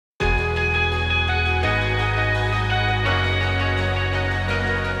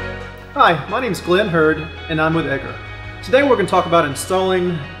Hi, my name is Glenn Hurd and I'm with Egger. Today we're going to talk about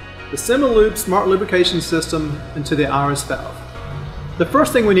installing the simalube smart lubrication system into the iris valve. The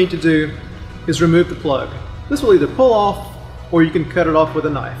first thing we need to do is remove the plug. This will either pull off or you can cut it off with a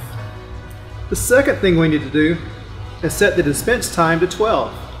knife. The second thing we need to do is set the dispense time to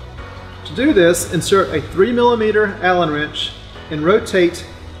 12. To do this, insert a 3mm Allen wrench and rotate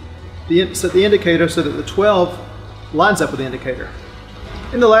set the indicator so that the 12 lines up with the indicator.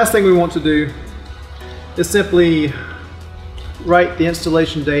 And the last thing we want to do is simply write the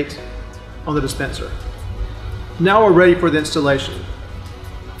installation date on the dispenser. Now we're ready for the installation.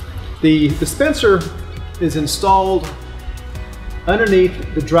 The dispenser is installed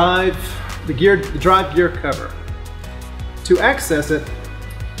underneath the drive gear cover. To access it,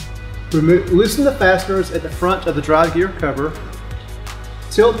 loosen the fasteners at the front of the drive gear cover,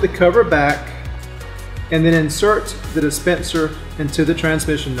 tilt the cover back, and then insert the dispenser into the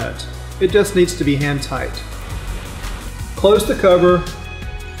transmission nut. It just needs to be hand tight. Close the cover,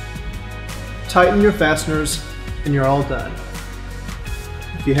 tighten your fasteners, and you're all done.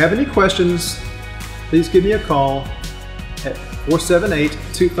 If you have any questions, please give me a call at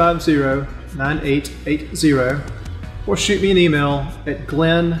 478-250-9880 or shoot me an email at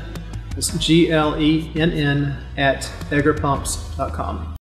Glenn, that's Glenn, @eggerpumps.com.